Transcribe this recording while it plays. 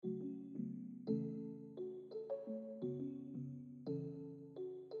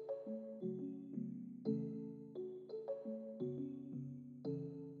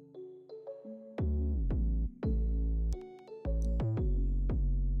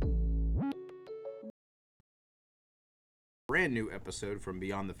Brand new episode from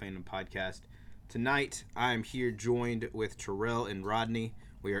Beyond the Fandom podcast. Tonight, I am here joined with Terrill and Rodney.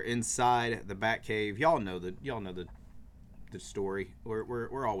 We are inside the Batcave. Y'all know the story.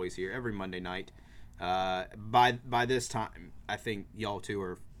 We're always here every Monday night. By this time, I think y'all two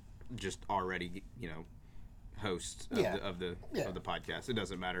are just already hosts of the podcast. It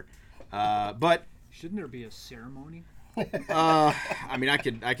doesn't matter. But shouldn't there be a ceremony? I mean, I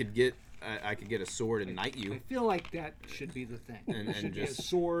could get a sword and knight you. I feel like that should be the thing. And should just be a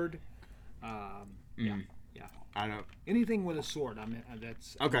sword. Yeah. I don't. Anything with a sword, I'm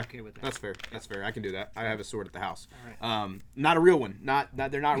okay with that. That's fair. That's fair. I can do that. I have a sword at the house. All right. Not a real one. Not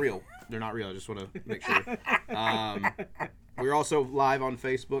they're not real. They're not real. I just want to make sure. We're also live on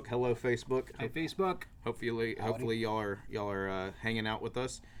Facebook. Hello, Facebook. Hi, Facebook. Hopefully y'all are hanging out with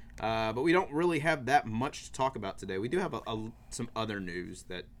us. But we don't really have that much to talk about today. We do have some other news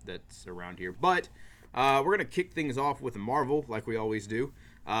that's around here. But we're going to kick things off with Marvel, like we always do.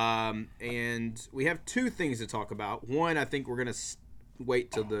 And we have two things to talk about. One, I think we're going to wait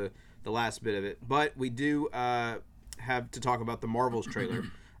till the last bit of it. But we do have to talk about the Marvels trailer,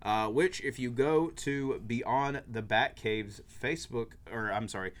 which if you go to Beyond the Batcave's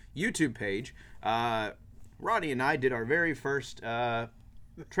YouTube page, Rodney and I did our very first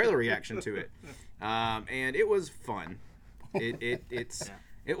trailer reaction to it, and it was fun.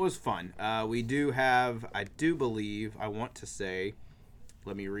 It was fun. We do have, I do believe, I want to say,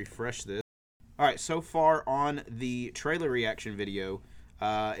 let me refresh this. All right, so far on the trailer reaction video,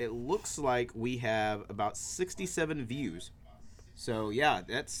 it looks like we have about 67 views. So yeah,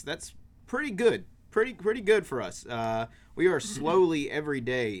 that's pretty good. Pretty good for us. We are slowly every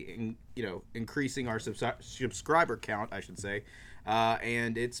day, increasing our subscriber count, I should say.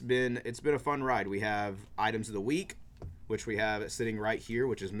 And it's been a fun ride. We have items of the week, which we have sitting right here,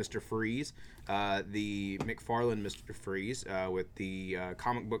 which is Mr. Freeze, the McFarlane Mr. Freeze with the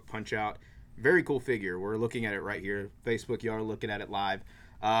comic book Punch Out. Very cool figure. We're looking at it right here. Facebook, y'all are looking at it live.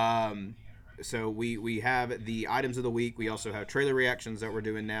 So we have the items of the week. We also have trailer reactions that we're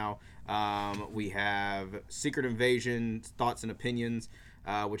doing now. We have Secret Invasion thoughts and opinions,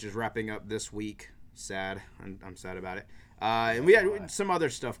 which is wrapping up this week. Sad. I'm sad about it. And we had some other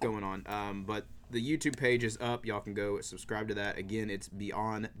stuff going on. But the YouTube page is up. Y'all can go subscribe to that. Again, it's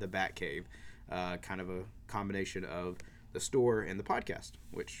Beyond the Batcave. Kind of a combination of the store and the podcast,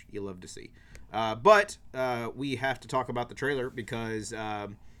 which you love to see. But we have to talk about the trailer because I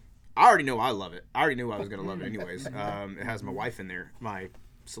already know I love it. I already knew I was going to love it anyways. It has my wife in there, my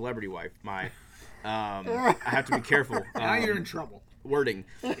celebrity wife. I have to be careful. Now you're in trouble. Wording.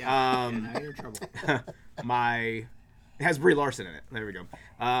 Now you're in trouble. It has Brie Larson in it. There we go.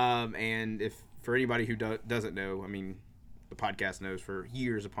 And if for anybody who doesn't know, I mean, the podcast knows for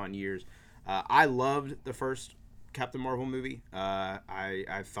years upon years, I loved the first Captain Marvel movie.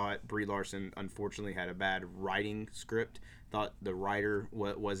 I thought Brie Larson unfortunately had a bad writing script. Thought the writer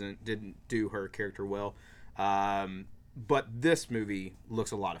didn't do her character well. But this movie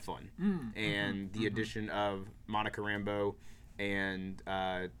looks a lot of fun, and the addition of Monica Rambeau and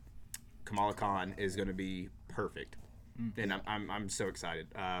Kamala Khan is going to be perfect. And I'm so excited.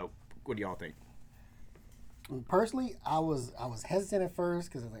 What do y'all think? Personally, I was hesitant at first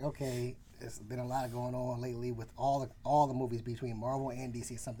because I was like, okay, there's been a lot going on lately with all the movies between Marvel and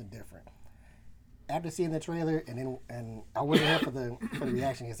DC, something different. After seeing the trailer, and I wasn't here for the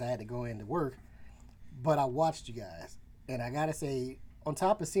reaction because I had to go into work, but I watched you guys, and I gotta say, on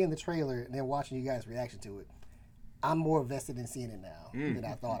top of seeing the trailer and then watching you guys' reaction to it, I'm more vested in seeing it now than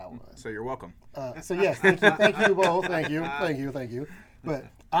I thought I was. So you're welcome. So yes, thank you both, thank you. But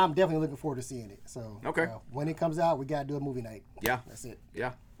I'm definitely looking forward to seeing it. So okay. When it comes out, we gotta do a movie night. Yeah, that's it.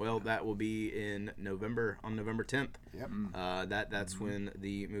 Yeah, well, that will be in November, on November 10th. Yep. That's when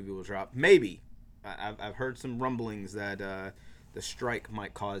the movie will drop. Maybe. I've heard some rumblings that the strike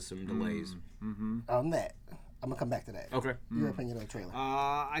might cause some delays. On that, I'm gonna come back to that. Okay. Your opinion on the trailer?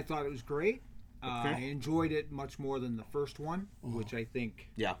 I thought it was great. I enjoyed it much more than the first one, which I think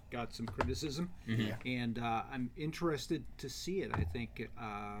got some criticism. And I'm interested to see it. I think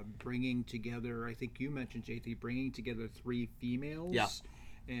bringing together, I think you mentioned, JT, bringing together 3 females. Yeah.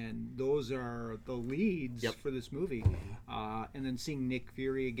 And those are the leads for this movie. And then seeing Nick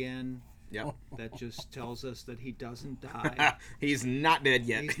Fury again. Yep. That just tells us that he doesn't die. He's not dead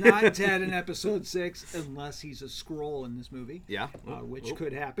yet. He's not dead in episode 6 unless he's a Skrull in this movie. Yeah. Which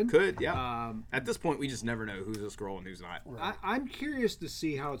could happen. Could, yeah. At this point, we just never know who's a Skrull and who's not. Right. I'm curious to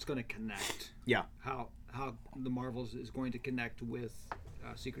see how it's going to connect. Yeah. How the Marvels is going to connect with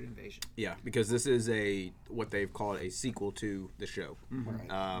Secret Invasion. Yeah, because this is what they've called a sequel to the show,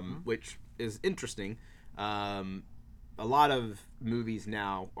 which is interesting. a lot of movies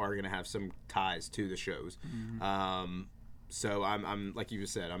now are going to have some ties to the shows. So I'm like you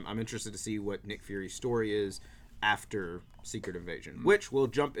just said, I'm interested to see what Nick Fury's story is after Secret Invasion, which we'll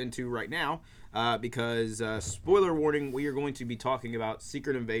jump into right now because, spoiler warning, we are going to be talking about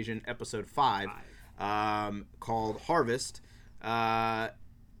Secret Invasion Episode 5 called Harvest. Yeah.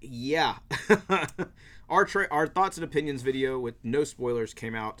 Our thoughts and opinions video with no spoilers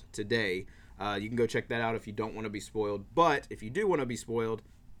came out today. You can go check that out if you don't want to be spoiled. But if you do want to be spoiled,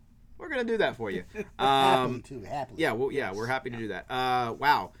 we're going to do that for you. Happily. Yeah, well, yeah, we're happy to do that.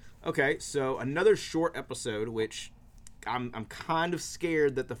 Wow. Okay, so another short episode, which I'm kind of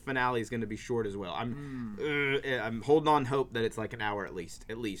scared that the finale is going to be short as well. I'm holding on hope that it's like an hour at least,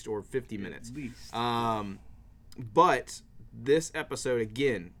 or 50 minutes. At least. But this episode,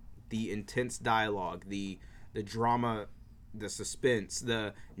 again, the intense dialogue, the drama, the suspense,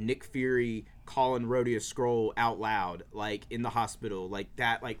 the Nick Fury calling Rhodia Skrull out loud, like in the hospital, like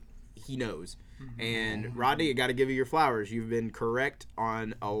that, like he knows. And Rodney, I got to give you your flowers. You've been correct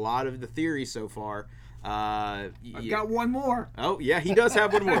on a lot of the theories so far. I've got one more. Oh yeah, he does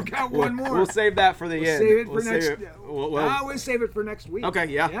have one more. I've got one more. We'll save that for the end. Save it for next. I always save it for next week. Okay,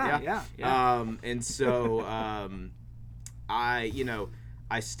 yeah. And so I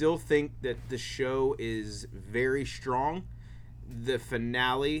still think that the show is very strong. The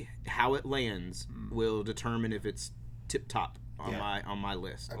finale, how it lands, will determine if it's tip top on my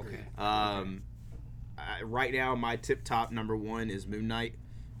list. Okay. Right now, my tip top number 1 is Moon Knight.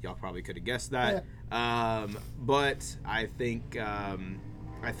 Y'all probably could have guessed that. Yeah. But I think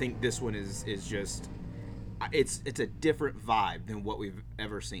this one is just it's a different vibe than what we've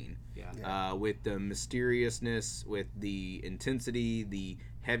ever seen. Yeah. With the mysteriousness, with the intensity, the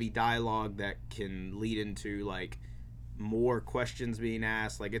heavy dialogue that can lead into like more questions being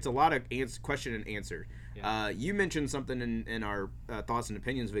asked. Like it's a lot of question and answer. Yeah. You mentioned something in our thoughts and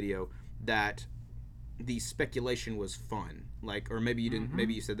opinions video that the speculation was fun. Like, or maybe you didn't.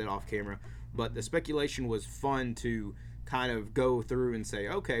 Maybe you said that off camera. But the speculation was fun to kind of go through and say,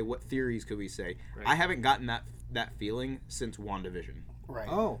 okay, what theories could we say? Right. I haven't gotten that feeling since WandaVision. Right.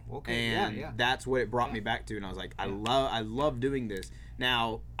 Oh, okay. And that's what it brought me back to. And I was like, I love doing this.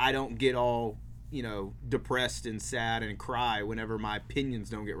 Now, I don't get all, depressed and sad and cry whenever my opinions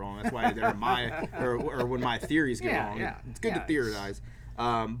don't get wrong. That's why they're or when my theories get wrong. Yeah. It's good to theorize.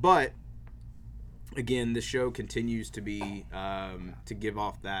 But again, the show continues to be to give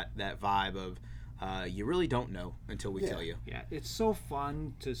off that vibe of you really don't know until we tell you. Yeah, it's so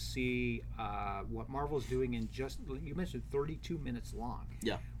fun to see what Marvel's doing in just, you mentioned 32 minutes long.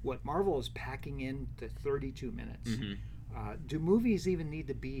 Yeah. What Marvel is packing into 32 minutes. Do movies even need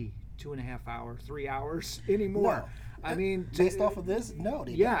to be 2.5 hours, 3 hours anymore? No. I mean, based off of this, no.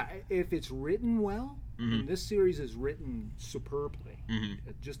 If it's written well, and this series is written superbly.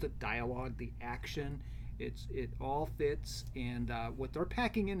 Just the dialogue, the action, it all fits. And what they're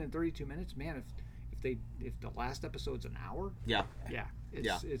packing in 32 minutes, man, if the last episode's an hour,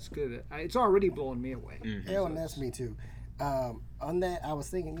 it's good. It's already blowing me away. Yeah, and that's me too. On that, I was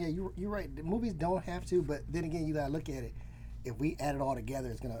thinking, you're right. The movies don't have to, but then again, you gotta look at it. If we add it all together,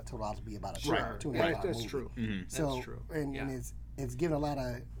 it's gonna total out to be about a 2.5 hour That's movie. true. So, that's true. And it's given a lot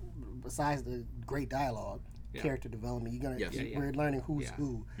of, besides the great dialogue, character development. We're learning who's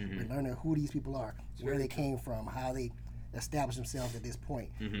who. We're learning who these people are, where they came from, how they established themselves at this point.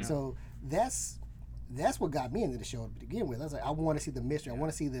 So that's what got me into the show to begin with. I was like, I want to see the mystery. I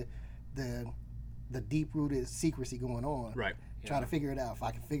want to see the deep-rooted secrecy going on. Right. Try to figure it out if I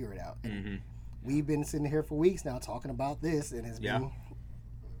can figure it out. And we've been sitting here for weeks now talking about this, and it's been.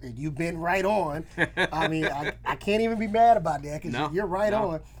 And you've been right on. I mean, I can't even be mad about that because you're right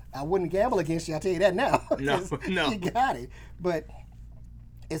on. I wouldn't gamble against you. I'll tell you that now. No. You got it. But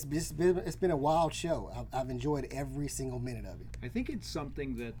it's been a wild show. I've enjoyed every single minute of it. I think it's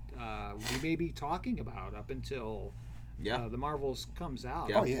something that we may be talking about up until the Marvels comes out.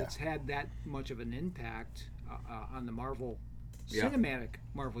 Yeah. Oh, yeah. It's had that much of an impact on the Marvel cinematic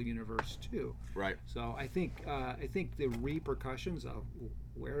Marvel universe too. Right. So I think the repercussions of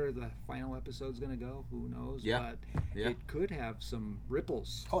where the final episode's going to go, who knows? Yeah. But it could have some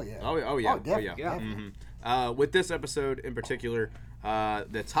ripples. Oh yeah. Oh yeah. Definitely. With this episode in particular,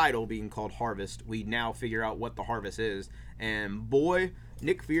 the title being called Harvest, we now figure out what the harvest is. And boy,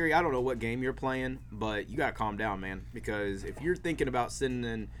 Nick Fury, I don't know what game you're playing, but you gotta calm down, man. Because if you're thinking about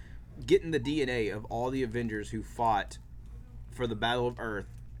getting the DNA of all the Avengers who fought for the Battle of Earth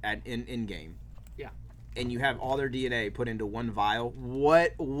in Endgame, and you have all their DNA put into one vial,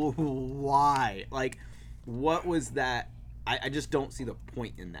 why? Like, what was that? I just don't see the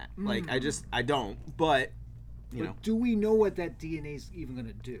point in that. Like, I don't. But do we know what that DNA is even going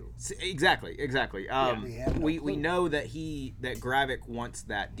to do? Exactly. We know that Gravik wants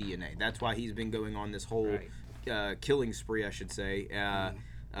that DNA. That's why he's been going on this whole killing spree, I should say.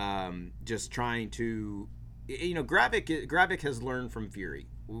 Just trying to, Gravik has learned from Fury.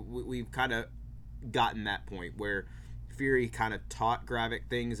 We've kind of gotten that point where Fury kind of taught Gravik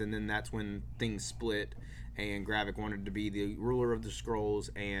things, and then that's when things split. And Gravik wanted to be the ruler of the Skrulls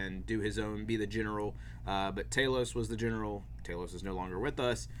and do his own, be the general. But Talos was the general. Talos is no longer with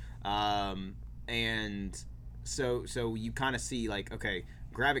us. And so you kind of see, like, okay,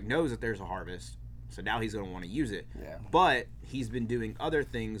 Gravik knows that there's a harvest, so now he's going to want to use it. Yeah. But he's been doing other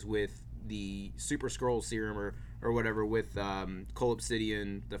things with the Super Skrull serum or whatever with Cole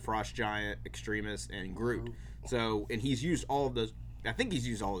Obsidian, the Frost Giant, Extremis, and Groot. So, and he's used all of those. I think he's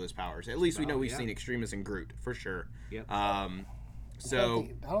used all of his powers. At least we know we've seen Extremis and Groot for sure. Yep. So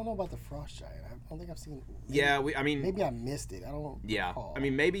I don't know about the Frost Giant. I don't think I've seen. Maybe I missed it. I don't. Yeah. recall. I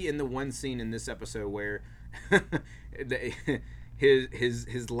mean, maybe in the one scene in this episode where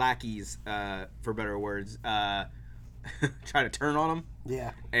his lackeys, for better words, try to turn on him.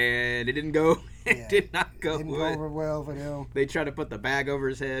 Yeah. And it didn't go. It did not go. Didn't go over well for them. They tried to put the bag over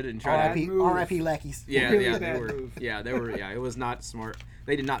his head and try R.I.P. lackeys. Yeah, they were. Yeah, it was not smart.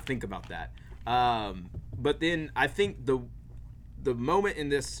 They did not think about that. But then I think the moment in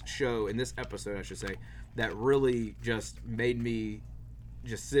this show, in this episode, I should say, that really just made me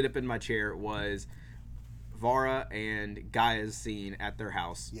just sit up in my chair was Vara and Gaia's scene at their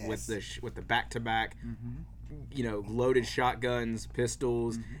house with the back-to-back. Mm-hmm. Loaded shotguns,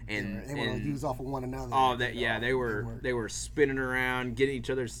 pistols, and they want to use off of one another. Oh, they were spinning around, getting each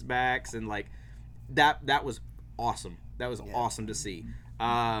other's backs, and like that was awesome. That was awesome to see.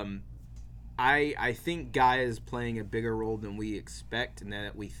 I think Gaia is playing a bigger role than we expect and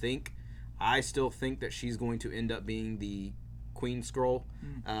that we think. I still think that she's going to end up being the Queen Skrull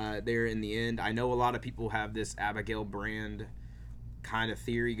there in the end. I know a lot of people have this Abigail Brand kind of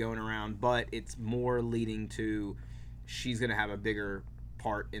theory going around, but it's more leading to she's going to have a bigger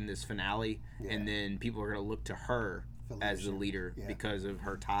part in this finale, and then people are going to look to her as the leader because of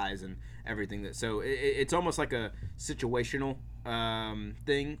her ties and everything. So it's almost like a situational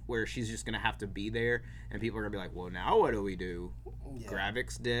thing where she's just going to have to be there, and people are going to be like, well, now what do we do?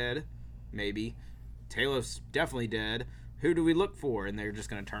 Gravik's dead, maybe. Talos definitely dead. Who do we look for? And they're just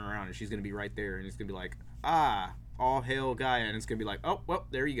going to turn around, and she's going to be right there, and it's going to be like, all hail Gaia, and it's going to be like, oh, well,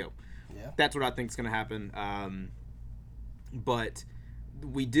 there you go. Yeah. That's what I think is going to happen. But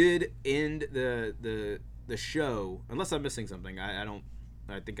we did end the show, unless I'm missing something. I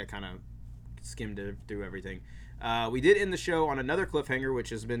think I kind of skimmed through everything. We did end the show on another cliffhanger, which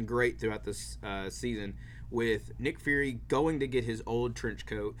has been great throughout this season, with Nick Fury going to get his old trench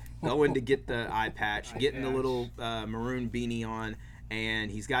coat, going to get the eye patch, getting the little maroon beanie on, and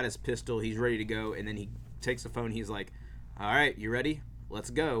he's got his pistol. He's ready to go, and then he takes the phone. He's like, all right, you ready?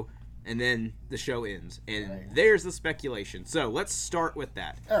 Let's go. And then the show ends. And there's the speculation. So let's start with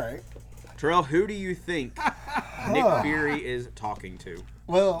that. All right. Terrill, who do you think Nick Fury is talking to?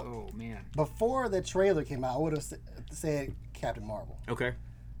 Well, before the trailer came out, I would have said Captain Marvel. Okay.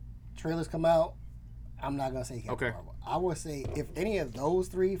 Trailers come out, I'm not going to say Captain Marvel. I would say if any of those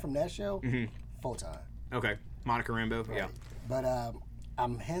three from that show, Photon. Okay. Monica Rambeau, yeah. But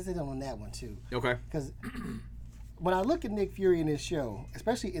I'm hesitant on that one too. Okay. Because when I look at Nick Fury in this show,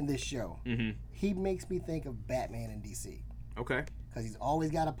 especially in this show, he makes me think of Batman in DC. Okay. Because he's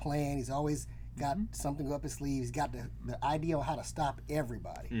always got a plan. He's always got something up his sleeve. He's got the idea on how to stop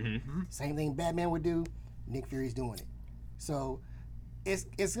everybody. Same thing Batman would do, Nick Fury's doing it. So it's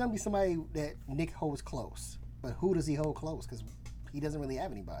going to be somebody that Nick holds close. But who does he hold close? Because he doesn't really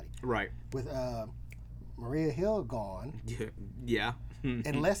have anybody. Right. With Maria Hill gone. Yeah.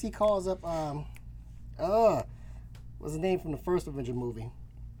 Unless he calls up, what's his name from the first Avenger movie?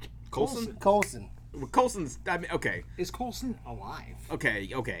 Coulson. Coulson's. I mean, okay. Is Coulson alive?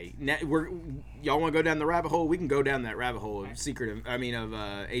 Okay. Now, y'all want to go down the rabbit hole? We can go down that rabbit hole of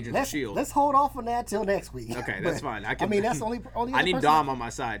Agents of Shield. Let's hold off on that till next week. Okay, that's fine. That's the only. I need Dom on my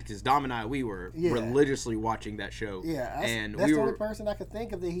side because Dom and I we were religiously watching that show. Yeah, that's the only person I could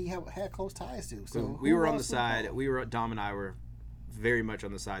think of that he had close ties to. So we were on the side. Dom and I were very much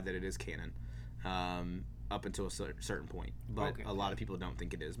on the side that it is canon. Up until a certain point, but a lot of people don't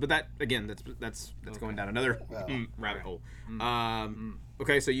think it is. But that again, that's going down another rabbit hole.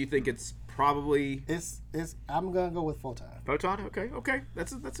 Okay, so you think it's probably it's I'm gonna go with Photon. Okay,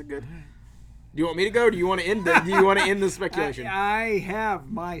 that's a good. Do you want me to go? Or do you want to end the speculation? I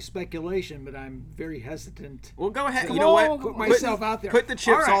have my speculation, but I'm very hesitant. Well, go ahead. You know what? Put myself out there. Put the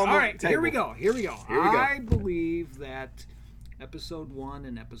chips on the table. Here we go. I believe that episode 1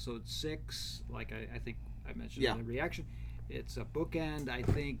 and episode 6, like I think I mentioned in the reaction, it's a bookend. I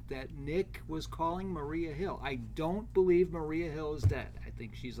think that Nick was calling Maria Hill. I don't believe Maria Hill is dead. I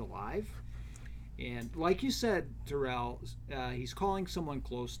think she's alive. And like you said, Terrill, he's calling someone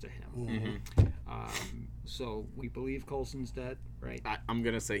close to him. Mm-hmm. So we believe Coulson's dead, right? I'm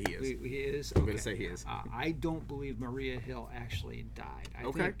going to say he is. He is? I'm going to say he is. I don't believe Maria Hill actually died.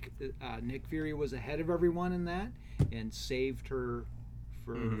 I think Nick Fury was ahead of everyone in that and saved her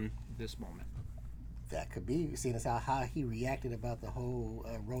for this moment. That could be, seeing as how he reacted about the whole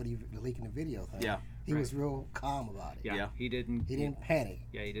Rhodey leaking the video thing. Yeah. He was real calm about it. Yeah. He didn't panic.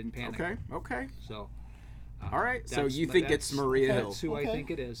 Yeah, he didn't panic. Okay. So, all right. So you think it's Maria Hill? That's who I think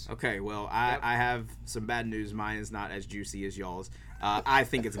it is. Okay. Well, I have some bad news. Mine is not as juicy as y'all's. I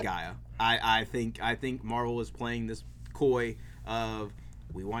think it's Gaia. I think Marvel is playing this coy of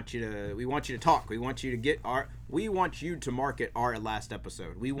we want you to talk. We want you to market our last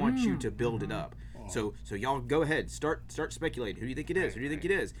episode. We want you to build it up. So y'all go ahead. Start speculating. Who do you think it is? Who do you think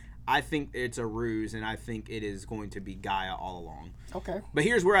it is? I think it's a ruse, and I think it is going to be Gaia all along. Okay. But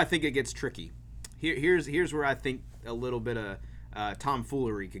here's where I think it gets tricky. Here's where I think a little bit of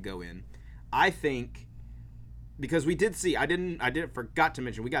tomfoolery could go in. I think because we did see, I forgot to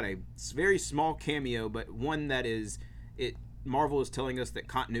mention, we got a very small cameo, but one that is it. Marvel is telling us that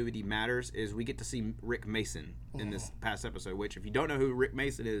continuity matters. Is we get to see Rick Mason in this past episode. Which, if you don't know who Rick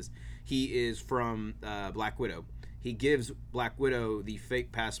Mason is, he is from Black Widow. He gives Black Widow the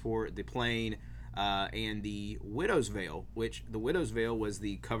fake passport, the plane, and the Widow's Veil, which the Widow's Veil was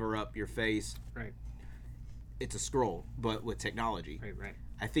the cover up your face. Right. It's a scroll, but with technology. Right.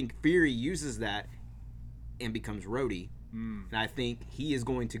 I think Fury uses that and becomes Rhodey. And I think he is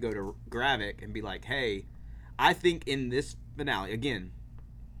going to go to Gravik and be like, hey, I think in this finale, again,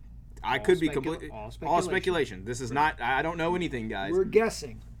 I could be completely... All speculation. This is not... I don't know anything, guys. We're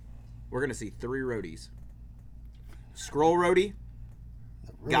guessing. We're going to see 3 Rhodys. Skrull Rhodey,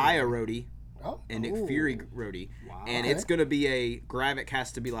 Gaia Rhodey, and Nick Fury Rhodey. Wow. And it's going to be a... Gravik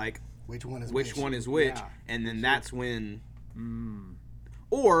has to be like... Which one is which? Yeah. And then that's when...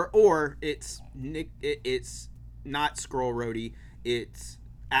 Or it's Nick... It's not Skrull Rhodey. It's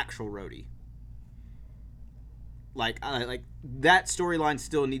actual Rhodey. Like that storyline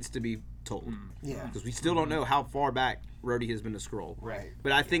still needs to be told. Yeah. Because we still don't know how far back Rhodey has been a Skrull. Right.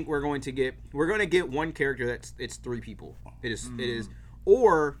 But I think we're going to get one character it's 3 people. It is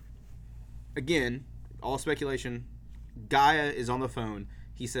or again, all speculation, Gaia is on the phone.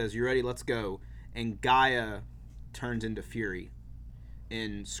 He says, "You ready? Let's go." And Gaia turns into Fury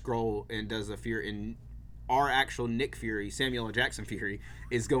and Skrull and does the Fury, and our actual Nick Fury, Samuel L. Jackson Fury,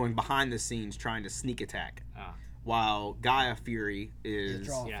 is going behind the scenes trying to sneak attack. While Gaia Fury is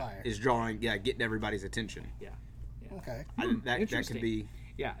getting everybody's attention. Yeah. Okay. That could be.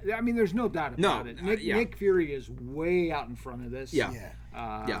 Yeah, I mean, there's no doubt about it. Nick Fury is way out in front of this. Yeah.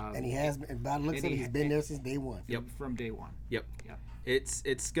 And he has, by the looks of it, he's been there since day one. Yep. From day one. Yep.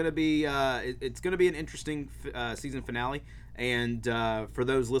 It's gonna be an interesting season finale, and for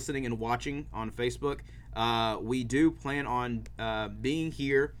those listening and watching on Facebook, we do plan on being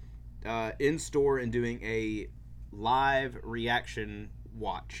here in store and doing a live reaction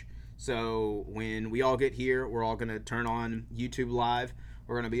watch. So when we all get here, we're all going to turn on YouTube Live.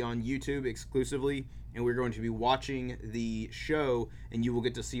 We're going to be on YouTube exclusively, and we're going to be watching the show, and you will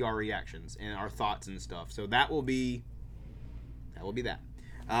get to see our reactions and our thoughts and stuff. So that will be that.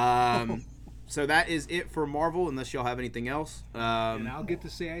 So that is it for Marvel, unless y'all have anything else. And I'll get to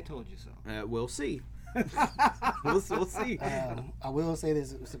say I told you so. We'll see. We'll see. I will say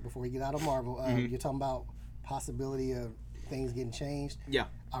this before we get out of Marvel. You're talking about possibility of things getting changed. Yeah.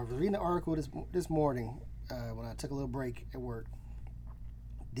 I was reading an article this morning when I took a little break at work.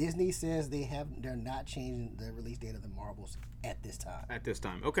 Disney says they're not changing the release date of the Marvels at this time. At this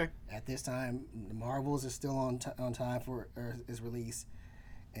time, okay. At this time, the Marvels are still on time for its release,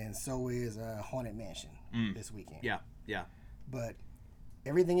 and so is Haunted Mansion this weekend. Yeah. But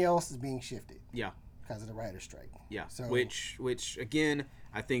everything else is being shifted. Yeah. Because of the writer's strike. Yeah. So, which again,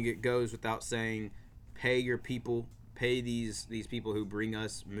 I think it goes without saying, pay your people, pay these people who bring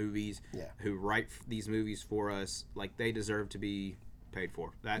us movies, who write these movies for us, like they deserve to be paid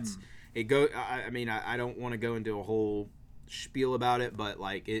for. That's it. I mean, I don't want to go into a whole spiel about it, but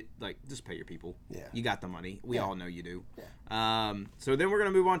just pay your people. Yeah. You got the money. We all know you do. Yeah. So then we're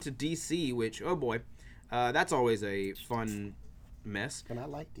gonna move on to DC, which, oh boy, that's always a fun mess. And I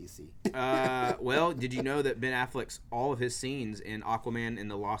like DC. Well, did you know that Ben Affleck's all of his scenes in Aquaman and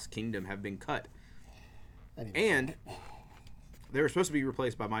the Lost Kingdom have been cut? And they were supposed to be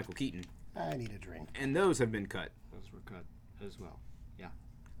replaced by Michael Keaton. I need a drink. And those have been cut. Those were cut as well. Yeah.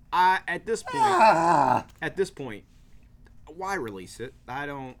 At this point, why release it? I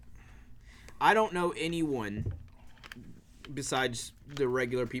don't know anyone besides the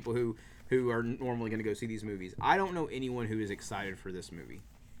regular people who are normally going to go see these movies. I don't know anyone who is excited for this movie.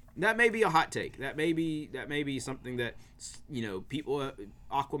 That may be a hot take. That may be something that, you know, people,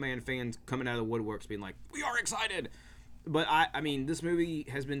 Aquaman fans coming out of the woodworks being like, we are excited. But I mean, this movie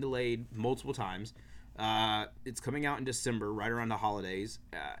has been delayed multiple times. It's coming out in December, right around the holidays.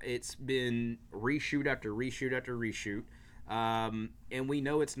 It's been reshoot after reshoot after reshoot. And we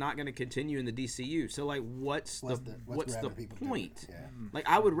know it's not going to continue in the DCU. So, like, what's the point? Yeah. Like,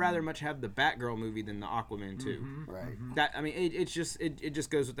 I would rather much have the Batgirl movie than the Aquaman 2. Mm-hmm. Right. That, I mean, it just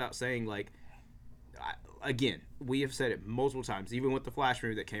goes without saying, like, again, we have said it multiple times, even with the Flash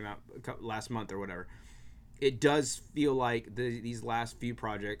movie that came out last month or whatever. It does feel like these last few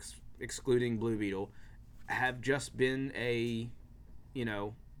projects, excluding Blue Beetle, have just been a, you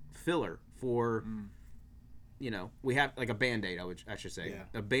know, filler for... You know, we have like a Band-Aid, I should say. Yeah.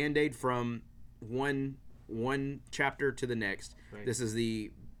 A Band-Aid from one chapter to the next. Right. This is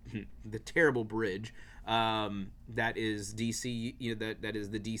the terrible bridge that is DC, you know, that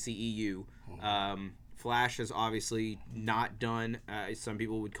is the DCEU. Flash is obviously not done. Some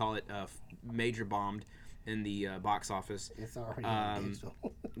people would call it major bombed in the box office. It's already on digital.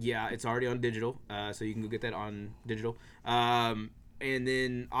 Yeah, it's already on digital, so you can go get that on digital. And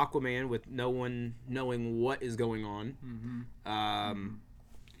then Aquaman with no one knowing what is going on.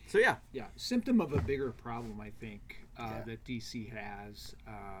 So yeah. Yeah, symptom of a bigger problem, I think, that DC has.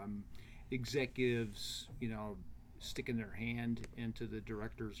 Executives, you know, sticking their hand into the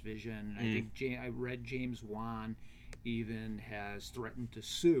director's vision. I think I read James Wan even has threatened to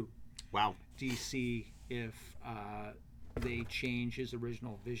sue DC if they change his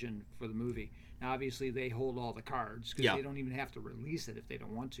original vision for the movie. Now, obviously, they hold all the cards because they don't even have to release it if they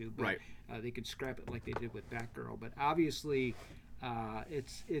don't want to. But they could scrap it like they did with Batgirl. But obviously, I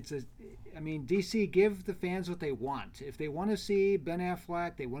mean, DC, give the fans what they want. If they want to see Ben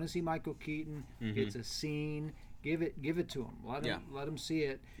Affleck, they want to see Michael Keaton. It's a scene. Give it to them. Let them see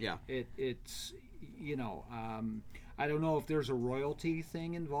it. Yeah. It's you know. I don't know if there's a royalty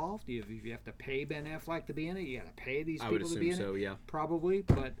thing involved. If you have to pay Ben Affleck to be in it, you got to pay these people to be in it. I would assume so, yeah. Probably,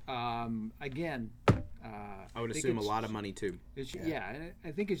 but again, I would assume a lot of money too.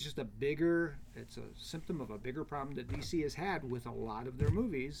 I think it's just it's a symptom of a bigger problem that DC has had with a lot of their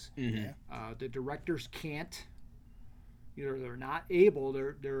movies. The directors can't, either they're not able,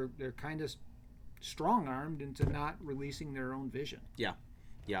 they're kind of strong-armed into not releasing their own vision. Yeah,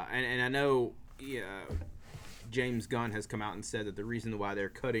 and I know, James Gunn has come out and said that the reason why they're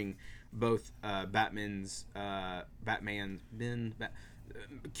cutting both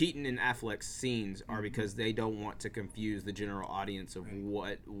Keaton and Affleck's scenes are because they don't want to confuse the general audience of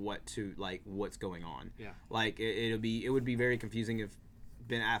what's going on. Yeah. Like it would be very confusing if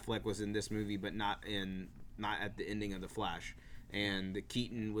Ben Affleck was in this movie but not at the ending of The Flash, and the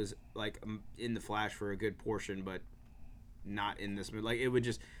Keaton was like in The Flash for a good portion but not in this movie. Like it would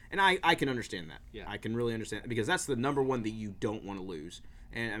just, and I can understand that. Yeah. I can really understand that because that's the number one that you don't want to lose.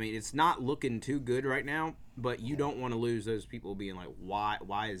 And I mean, it's not looking too good right now, but you don't want to lose those people being like,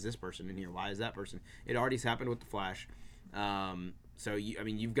 why is this person in here? Why is that person? It already's happened with The Flash. So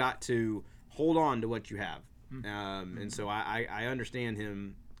you've got to hold on to what you have. And so I understand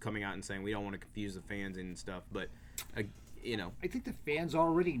him coming out and saying we don't want to confuse the fans and stuff, but you know, I think the fans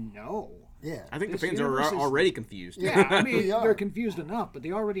already know. Yeah, I think the fans are already confused. Yeah, I mean they're confused enough, but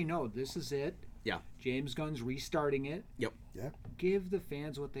they already know this is it. Yeah, James Gunn's restarting it. Yep. Yeah. Give the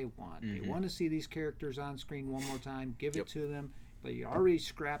fans what they want. They want to see these characters on screen one more time. Give it to them. But you already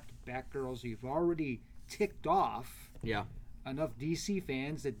scrapped Batgirls. You've already ticked off. Yeah. Enough DC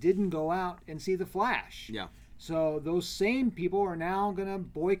fans that didn't go out and see The Flash. Yeah. So those same people are now gonna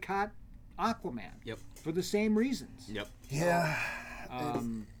boycott Aquaman. Yep. For the same reasons. Yep. Yeah.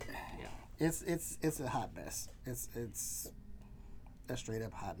 It's a hot mess. It's a straight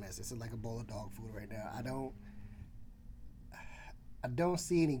up hot mess. It's like a bowl of dog food right now. I don't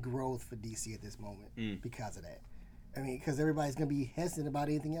see any growth for DC at this moment because of that. I mean, because everybody's gonna be hesitant about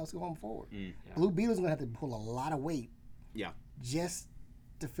anything else going forward. Yeah. Blue Beetle's gonna have to pull a lot of weight. Yeah. Just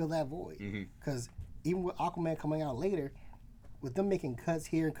to fill that void. Because even with Aquaman coming out later, with them making cuts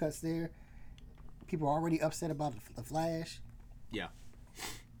here and cuts there, people are already upset about the Flash. Yeah.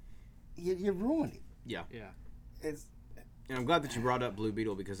 You're ruining it. Yeah. Yeah. And I'm glad that you brought up Blue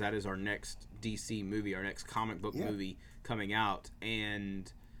Beetle because that is our next DC movie, our next comic book movie coming out. And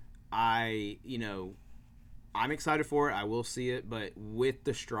I'm excited for it. I will see it. But with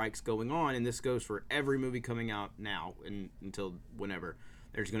the strikes going on, and this goes for every movie coming out now and until whenever,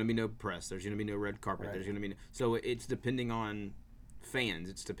 there's going to be no press. There's going to be no red carpet. Right. There's going to be so it's depending on fans.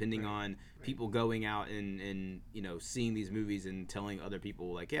 It's depending on people going out and seeing these movies and telling other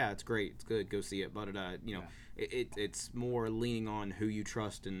people like, yeah, it's great, it's good, go see it. But it's more leaning on who you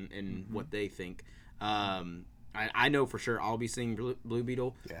trust and what they think. I know for sure I'll be seeing Blue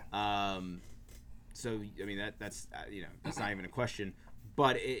Beetle. Yeah. So I mean that's that's not even a question.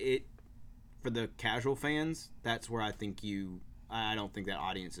 But it for the casual fans, that's where I think I don't think that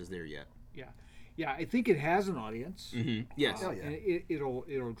audience is there yet. Yeah. Yeah, I think it has an audience. Mm-hmm. Yes, and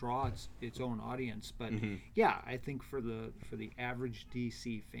it'll draw its own audience. But I think for the average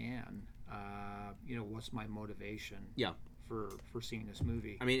DC fan, what's my motivation? Yeah. For seeing this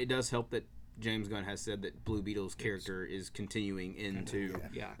movie. I mean, it does help that James Gunn has said that Blue Beetle's character is continuing into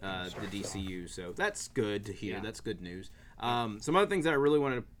the DCU, so that's good to hear. Yeah. That's good news. Some other things that I really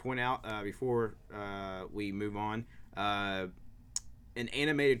wanted to point out before we move on. An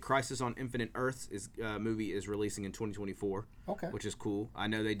animated Crisis on Infinite Earths movie is releasing in 2024. Okay. Which is cool. I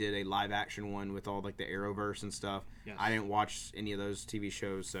know they did a live action one with all like the Arrowverse and stuff. Yes. I didn't watch any of those TV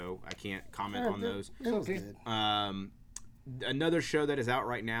shows, so I can't comment on those. It was good. Another show that is out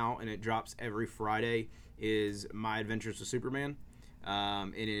right now and it drops every Friday is My Adventures with Superman.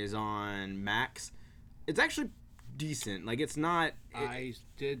 It is on Max. It's actually decent. Like it's not. I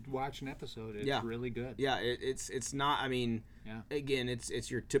did watch an episode. It's really good. Yeah, it's not. I mean. Yeah. Again,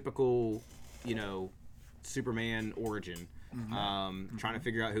 it's your typical, Superman origin. Mm-hmm. Trying to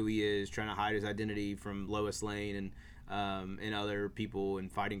figure out who he is, trying to hide his identity from Lois Lane and other people,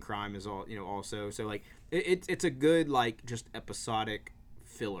 and fighting crime is all also. So like it's a good like just episodic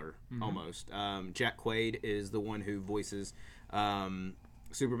filler almost. Jack Quaid is the one who voices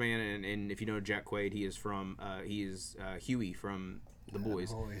Superman, and if you know Jack Quaid, he is from Huey from The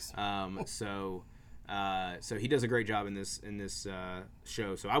Boys. So he does a great job in this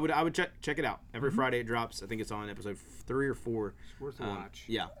show. So I would check it out. Every Friday it drops. I think it's on episode 3 or 4. It's worth a watch.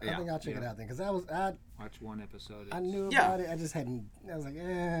 Yeah, I think I'll check it out then because I watch one episode. I knew about it. I just hadn't. I was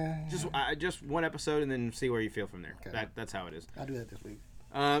like, just one episode and then see where you feel from there. Okay. That's how it is. I'll do that this week.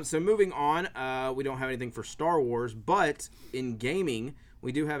 So moving on, we don't have anything for Star Wars, but in gaming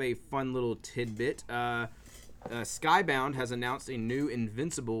we do have a fun little tidbit. Skybound has announced a new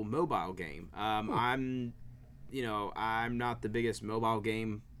Invincible mobile game. I'm not the biggest mobile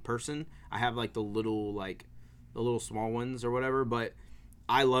game person. I have like the little small ones or whatever, but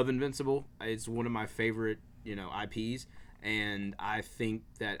I love Invincible. It's one of my favorite, IPs, and I think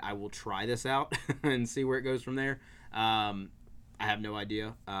that I will try this out and see where it goes from there. I have no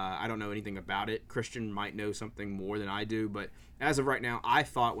idea. I don't know anything about it. Christian might know something more than I do, but as of right now, I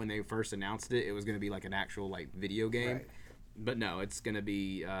thought when they first announced it, it was going to be like an actual like video game. Right. But no, it's going to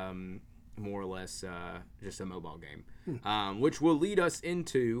be more or less just a mobile game, which will lead us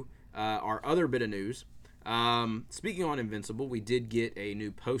into our other bit of news. Speaking on Invincible, we did get a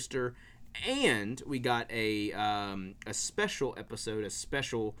new poster, and we got a special episode,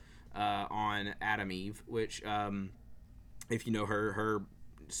 on Adam Eve, which... if you know her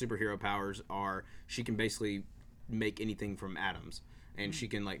superhero powers are she can basically make anything from atoms, and she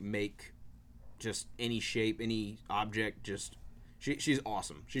can like make just any shape, any object. Just she's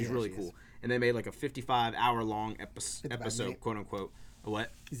awesome. She's really cool. And they made like a 55-hour long episode, quote unquote. What?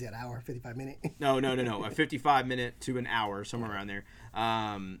 Is that hour 55 minute? No. A 55 minute to an hour, somewhere around there.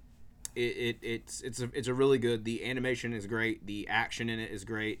 It's a really good. The animation is great. The action in it is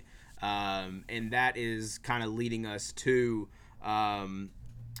great. And that is kind of leading us to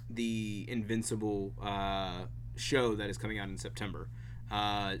the Invincible show that is coming out in September.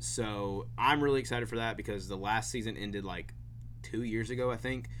 So I'm really excited for that because the last season ended like 2 years ago, I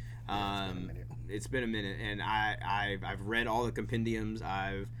think. It's been a minute, and I've read all the compendiums.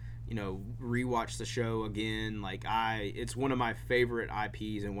 I've rewatched the show again. It's one of my favorite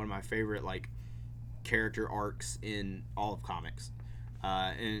IPs and one of my favorite like character arcs in all of comics.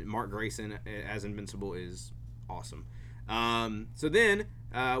 And Mark Grayson as Invincible is awesome. So then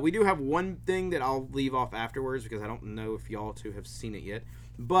we do have one thing that I'll leave off afterwards because I don't know if y'all two have seen it yet.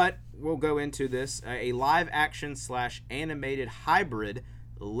 But we'll go into this. A live-action / animated hybrid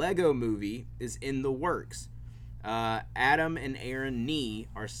Lego movie is in the works. Adam and Aaron Nee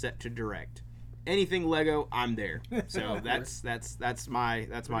are set to direct. Anything Lego, I'm there. So that's my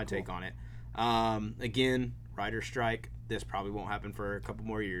take on it. Again, writer strike. this probably won't happen for a couple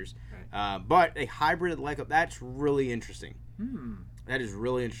more years. Right. But a hybrid Lego, that's really interesting. That is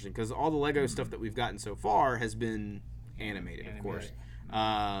really interesting because all the Lego stuff that we've gotten so far has been animated. Of course.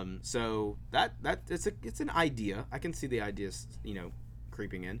 So that it's an idea. I can see the ideas,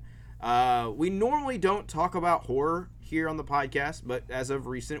 creeping in. We normally don't talk about horror here on the podcast, but as of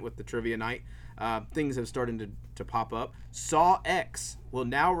recent with the trivia night, things have started to pop up. Saw X will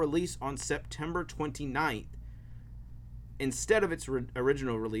now release on September 29th instead of its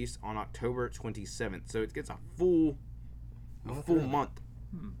original release on October 27th. So it gets a full month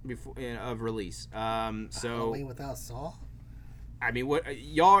before of release. Halloween without Saw. I mean, what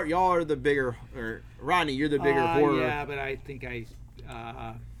y'all are the bigger, or Rodney, you're the bigger horror. Yeah, but I think I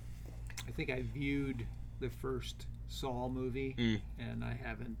viewed the first Saw movie, and I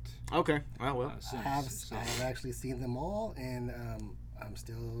haven't. Okay, well. Since, I've actually seen them all, and I'm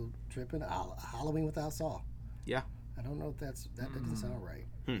still tripping. Halloween without Saw. Yeah. I don't know if that doesn't sound right.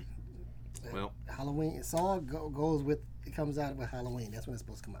 Well, Halloween Saw goes with, it comes out with Halloween. That's when it's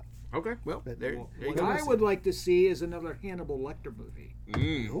supposed to come out. Okay, well, there you what go. I would like to see is another Hannibal Lecter movie.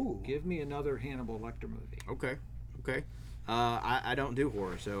 Ooh. Give me another Hannibal Lecter movie. Okay. I don't do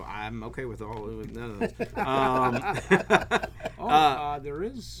horror, so I'm okay with none of those. There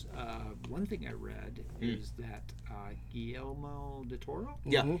is one thing I read is that Guillermo del Toro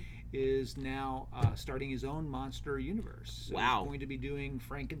is now starting his own monster universe. So wow. He's going to be doing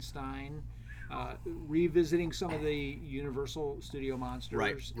Frankenstein, revisiting some of the Universal Studio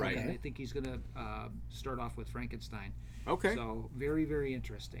monsters. Right. And I think he's going to start off with Frankenstein. Okay. So very, very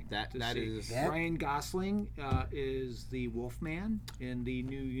interesting. That is. Ryan Gosling is the Wolfman in the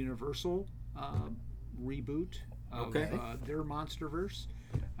new Universal reboot of their MonsterVerse.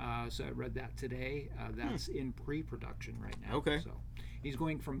 So I read that today. That's in pre-production right now. Okay. So he's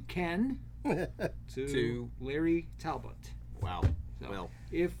going from Ken to Larry Talbot. Wow. So well,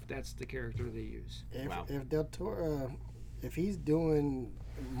 if that's the character they use. If Del Toro, if he's doing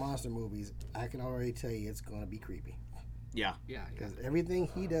monster movies, I can already tell you it's going to be creepy. Yeah. Because everything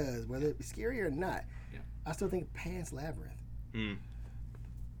he does, whether it be scary or not, I still think Pan's Labyrinth.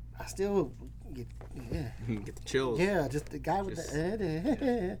 I still get get the chills. Yeah, just the guy with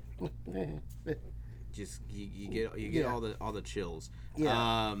the. Just you get all the chills.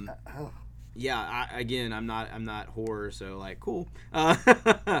 Yeah. Yeah. I'm not horror, so like cool.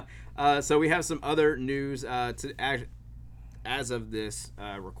 So we have some other news as of this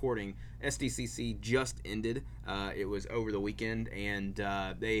recording. SDCC just ended. It was over the weekend, and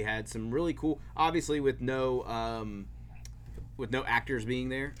they had some really cool. Obviously, with no actors being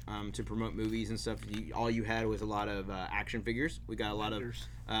there to promote movies and stuff, all you had was a lot of action figures. We got a lot of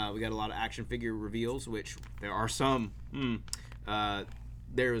action figure reveals, which there are some.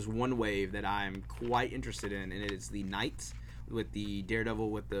 There is one wave that I'm quite interested in, and it is the Knights with the Daredevil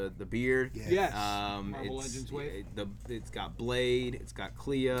with the beard. Yes. Marvel Legends wave. It's got Blade. It's got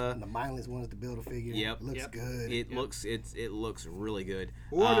Clea. And the mindless one is the Build-A-Figure. Yep. It looks good. It looks really good.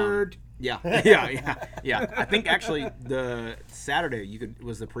 Ordered. Yeah. I think actually the Saturday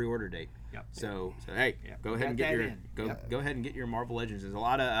was the pre-order date. Yep. So hey, go ahead and get your Marvel Legends. There's a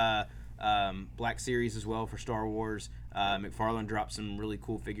lot of Black Series as well for Star Wars. McFarlane dropped some really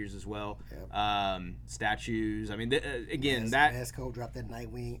cool figures as well. Yep. Statues. I mean, that Esco dropped that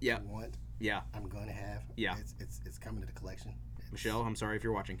Nightwing. Yeah. I want. Yeah. I'm going to have. Yeah. It's coming to the collection. Michelle, I'm sorry if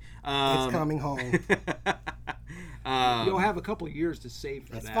you're watching. It's coming home. You'll have a couple of years to save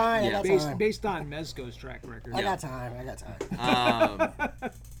for that's that. Fine. Yeah. Based on Mezco's track record. I got time.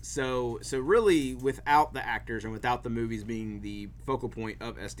 So really, without the actors and without the movies being the focal point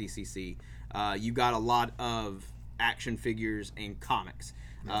of SDCC, you got a lot of action figures and comics.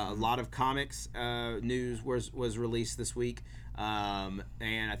 A lot of comics news was released this week, and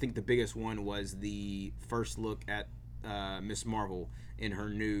I think the biggest one was the first look at Miss Marvel in her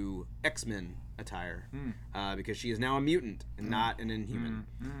new X-Men attire, because she is now a mutant and not an Inhuman.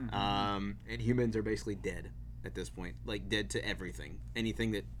 And humans are basically dead at this point, like dead to everything,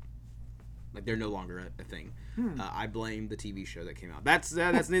 anything that, like, they're no longer a thing. I blame the TV show that came out. That's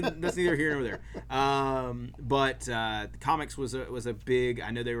neither here nor there. But the comics was a big.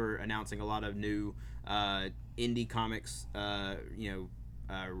 I know they were announcing a lot of new indie comics,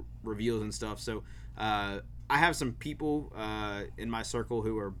 reveals and stuff. So I have some people in my circle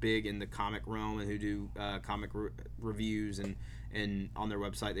who are big in the comic realm and who do comic reviews and on their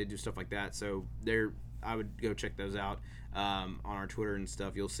website they do stuff like that. So I would go check those out on our Twitter and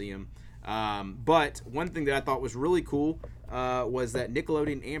stuff. You'll see them. But one thing that I thought was really cool was that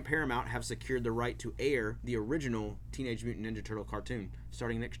Nickelodeon and Paramount have secured the right to air the original Teenage Mutant Ninja Turtle cartoon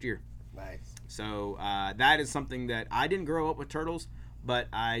starting next year. Nice. So that is something that I didn't grow up with turtles, but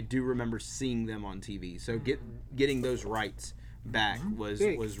I do remember seeing them on TV. So getting those rights back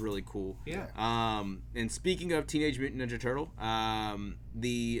was really cool. Yeah. And speaking of Teenage Mutant Ninja Turtle,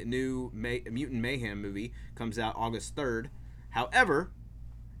 the new Mutant Mayhem movie comes out August 3rd. However,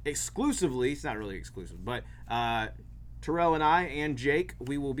 exclusively, it's not really exclusive, but Terrill and I and Jake,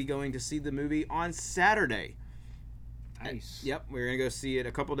 we will be going to see the movie on Saturday. Nice. Yep, we're going to go see it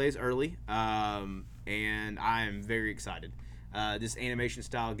a couple days early, and I am very excited. This animation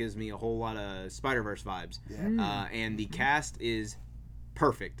style gives me a whole lot of Spider-Verse vibes. Yeah. And the cast is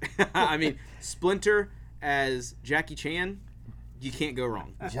perfect. I mean, Splinter as Jackie Chan, you can't go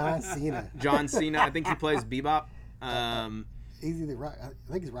wrong. John Cena. I think he plays Bebop. He's either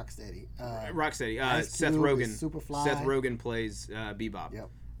I think he's Rocksteady. Rocksteady. Seth Rogen. Superfly. Seth Rogen plays Bebop. Yep.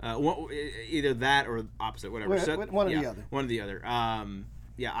 Either that or opposite, whatever. One or the other. One or the other.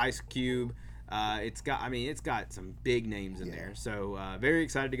 Ice Cube. It's got some big names in there. So very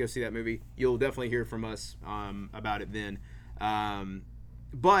excited to go see that movie. You'll definitely hear from us about it then.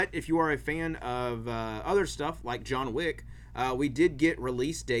 But if you are a fan of other stuff like John Wick, we did get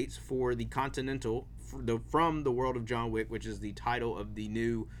release dates for the Continental from the World of John Wick, which is the title of the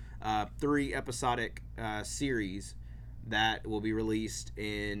new 3 episodic series that will be released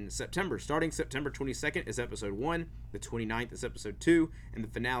in September. Starting September 22nd is episode 1, the 29th is episode 2, and the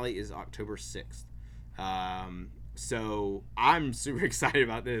finale is October 6th. So I'm super excited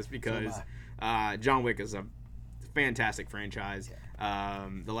about this because John Wick is a fantastic franchise. Yeah.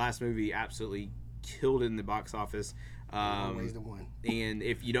 The last movie absolutely killed it in the box office. Always the one. And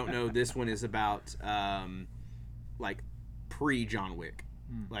if you don't know, this one is about like pre-John Wick,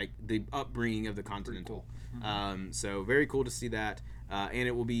 like the upbringing of the Continental. Cool. So very cool to see that, and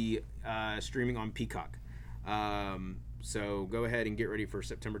it will be streaming on Peacock. So go ahead and get ready for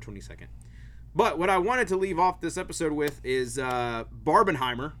September 22nd. But what I wanted to leave off this episode with is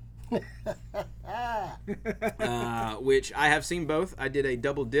Barbenheimer, which I have seen both. I did a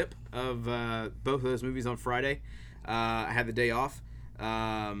double dip of both of those movies on Friday. I had the day off.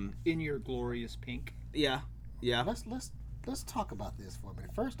 In your glorious pink. Yeah. Let's talk about this for a minute.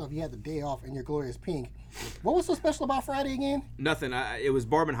 First off, you had the day off in your glorious pink. What was so special about Friday again? Nothing. It was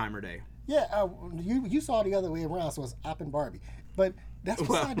Barbenheimer Day. Yeah, you saw it the other way around, so it's Op and Barbie. But that's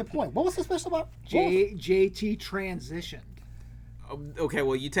beside the point. What was so special about JT transitioned? Okay,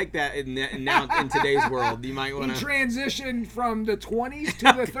 well, you take that now in today's world. You might want to. He transitioned from the 20s to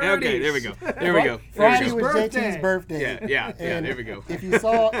the 30s. Okay, there we go. Friday was JT's birthday. Yeah, there we go. If you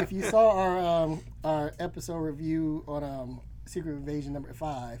saw our episode review on Secret Invasion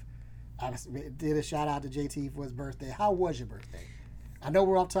Ep5, I did a shout out to JT for his birthday. How was your birthday? I know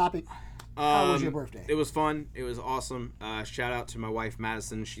we're off topic. How was your birthday? It was fun. It was awesome. Shout out to my wife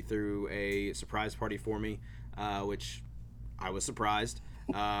Madison. She threw a surprise party for me, which I was surprised.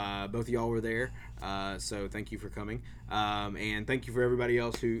 Both of y'all were there, so thank you for coming, and thank you for everybody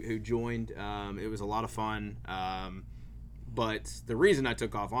else who joined. It was a lot of fun, but the reason I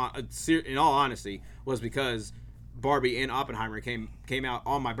took off, in all honesty, was because Barbie and Oppenheimer came out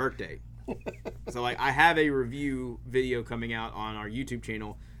on my birthday. So I have a review video coming out on our YouTube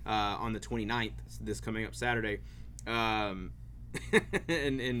channel on the 29th, this coming up Saturday, and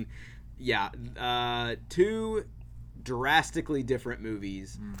two drastically different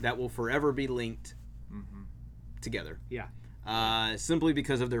movies that will forever be linked together. Yeah. Simply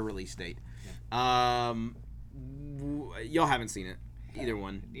because of their release date. Yeah. Y'all haven't seen it, either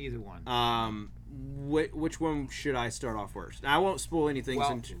one. Either one. Which one should I start off first? I won't spoil anything.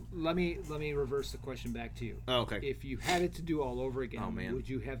 Well, let me reverse the question back to you. Oh, okay. If you had it to do all over again, would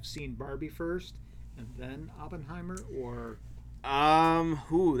you have seen Barbie first and then Oppenheimer, or?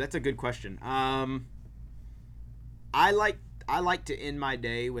 That's a good question. I like to end my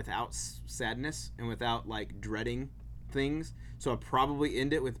day without sadness and without dreading things, so I'll probably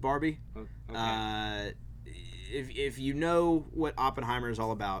end it with Barbie. Okay. If you know what Oppenheimer is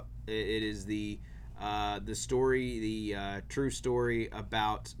all about, it is the story, the true story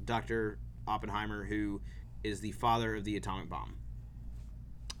about Dr. Oppenheimer, who is the father of the atomic bomb.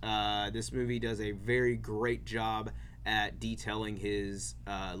 This movie does a very great job at detailing his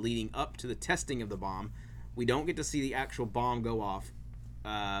leading up to the testing of the bomb. We don't get to see the actual bomb go off.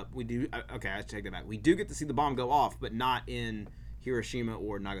 We do. Okay, I take that back. We do get to see the bomb go off, but not in Hiroshima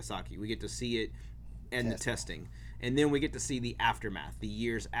or Nagasaki. We get to see it and the testing, and then we get to see the aftermath, the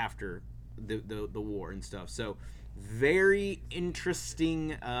years after the war and stuff. So, very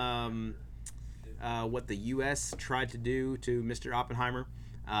interesting. What the U.S. tried to do to Mr. Oppenheimer.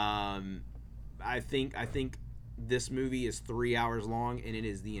 I think this movie is 3 hours long, and it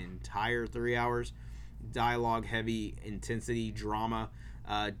is the entire 3 hours. Dialogue heavy, intensity, drama.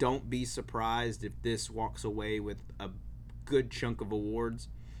 Don't be surprised if this walks away with a good chunk of awards.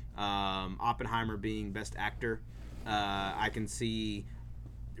 Oppenheimer being Best Actor. I can see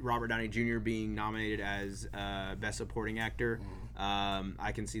Robert Downey Jr. being nominated as Best Supporting Actor.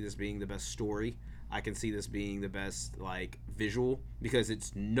 I can see this being the best story. I can see this being the best visual, because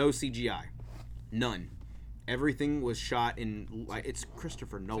it's no CGI, none. Everything was shot in it's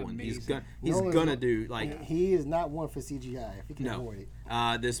Christopher Nolan. He's gonna do he is not one for CGI if he can avoid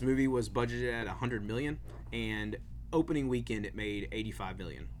it. This movie was budgeted at $100 million, and opening weekend it made $85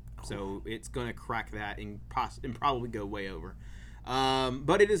 million. So it's gonna crack that and probably go way over.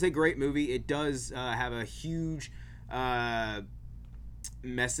 But it is a great movie. It does have a huge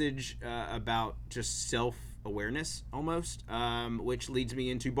message about just self-awareness almost, which leads me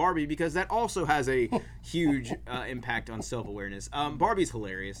into Barbie, because that also has a huge impact on self-awareness. Barbie's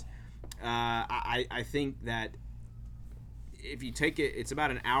hilarious. I think that if you take it, it's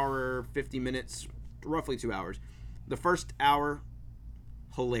about an hour, 50 minutes, roughly 2 hours. The first hour,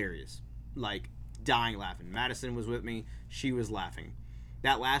 hilarious. Dying laughing. Madison was with me. She was laughing.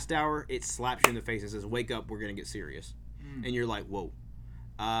 That last hour, it slaps you in the face and says, wake up, we're going to get serious. And you're like, whoa.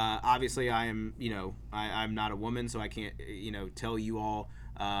 Obviously, I am, I'm not a woman, so I can't, tell you all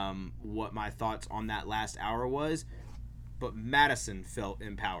what my thoughts on that last hour was. But Madison felt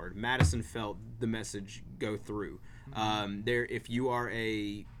empowered. Madison felt the message go through. If you are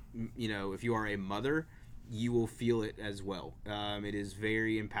a mother, you will feel it as well. It is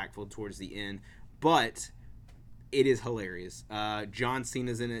very impactful towards the end, but it is hilarious. John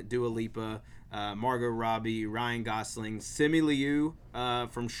Cena's in it, Dua Lipa, Margot Robbie, Ryan Gosling, Simu Liu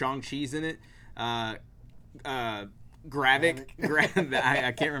from Shang-Chi's in it. Gravik.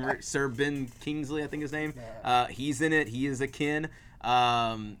 I can't remember. Sir Ben Kingsley, I think his name. He's in it. He is a Ken.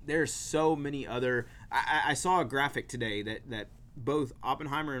 There's so many other. I saw a graphic today that both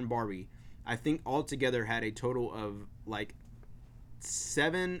Oppenheimer and Barbie, I think altogether had a total of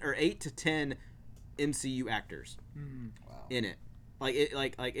 7 or 8 to 10 MCU actors in it.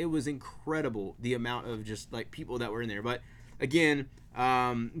 It was incredible, the amount of just people that were in there. But again,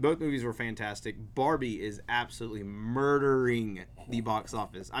 both movies were fantastic. Barbie is absolutely murdering the box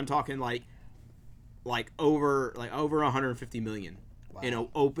office. I'm talking over 150 million in an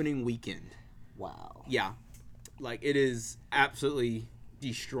opening weekend. Wow. Yeah, it is absolutely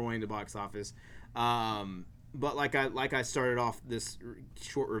destroying the box office. But like I started off this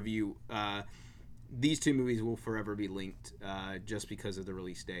short review, these two movies will forever be linked just because of the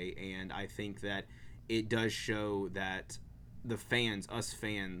release day, and I think that it does show that the fans, us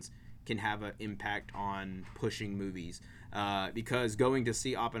fans, can have an impact on pushing movies. Because going to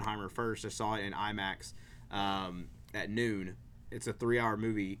see Oppenheimer first, I saw it in IMAX at noon. It's a 3-hour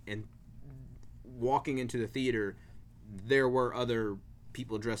movie, and walking into the theater, there were other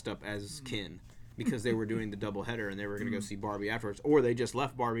people dressed up as Ken, because they were doing the double header and they were going to go see Barbie afterwards, or they just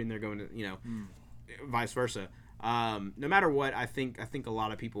left Barbie and they're going to, vice versa. No matter what, I think a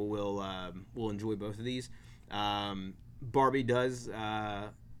lot of people will enjoy both of these. Barbie does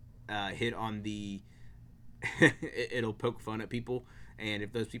hit on the it'll poke fun at people, and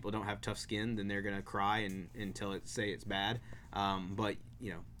if those people don't have tough skin, then they're gonna cry until it's bad. But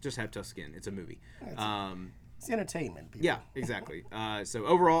just have tough skin. It's a movie. It's entertainment, people. Yeah, exactly. So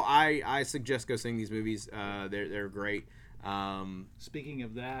overall, I suggest go seeing these movies. They're great. Speaking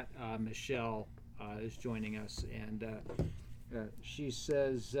of that, Michelle is joining us, and she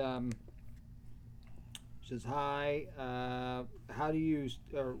says, hi. How do you?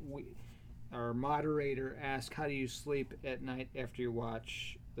 Our moderator asked, how do you sleep at night after you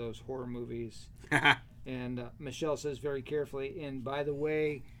watch those horror movies? And Michelle says very carefully, and by the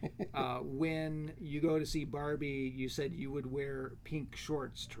way, when you go to see Barbie, you said you would wear pink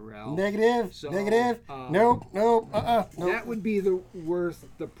shorts, Terrill. Negative. Nope. That would be worth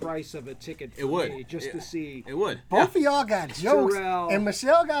the price of a ticket for me, just to see. It would. Both of y'all got jokes, Terrill and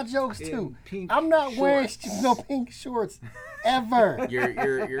Michelle got jokes too. I'm not wearing no pink shorts ever.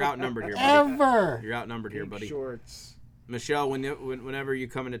 You're outnumbered here, buddy. Ever. You're outnumbered here, buddy. Shorts. Michelle, whenever you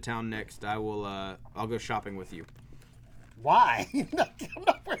come into town next, I'll go shopping with you. Why? I'm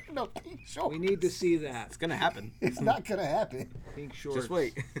not wearing no pink shorts. We need to see that. It's gonna happen. It's not gonna happen. Pink shorts. Just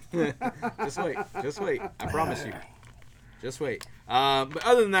wait. Just wait. I promise you. Just wait. But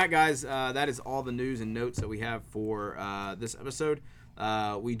other than that, guys, that is all the news and notes that we have for this episode.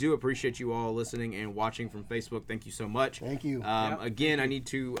 We do appreciate you all listening and watching from Facebook. Thank you so much. Thank you. Again, I need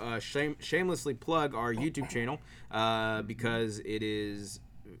to shamelessly plug our YouTube channel because it is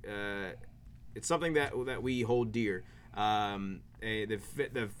it's something that we hold dear.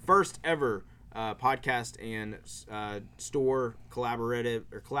 The first ever podcast and store collaborative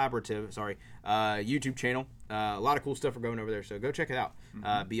YouTube channel. A lot of cool stuff are going over there, so go check it out.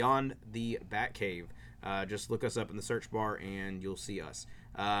 Beyond the Batcave. Just look us up in the search bar and you'll see us.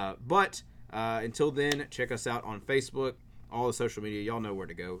 But until then, check us out on Facebook, all the social media. Y'all know where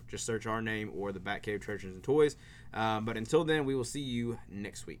to go. Just search our name or the Batcave Treasures and Toys. But until then, we will see you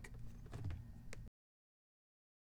next week.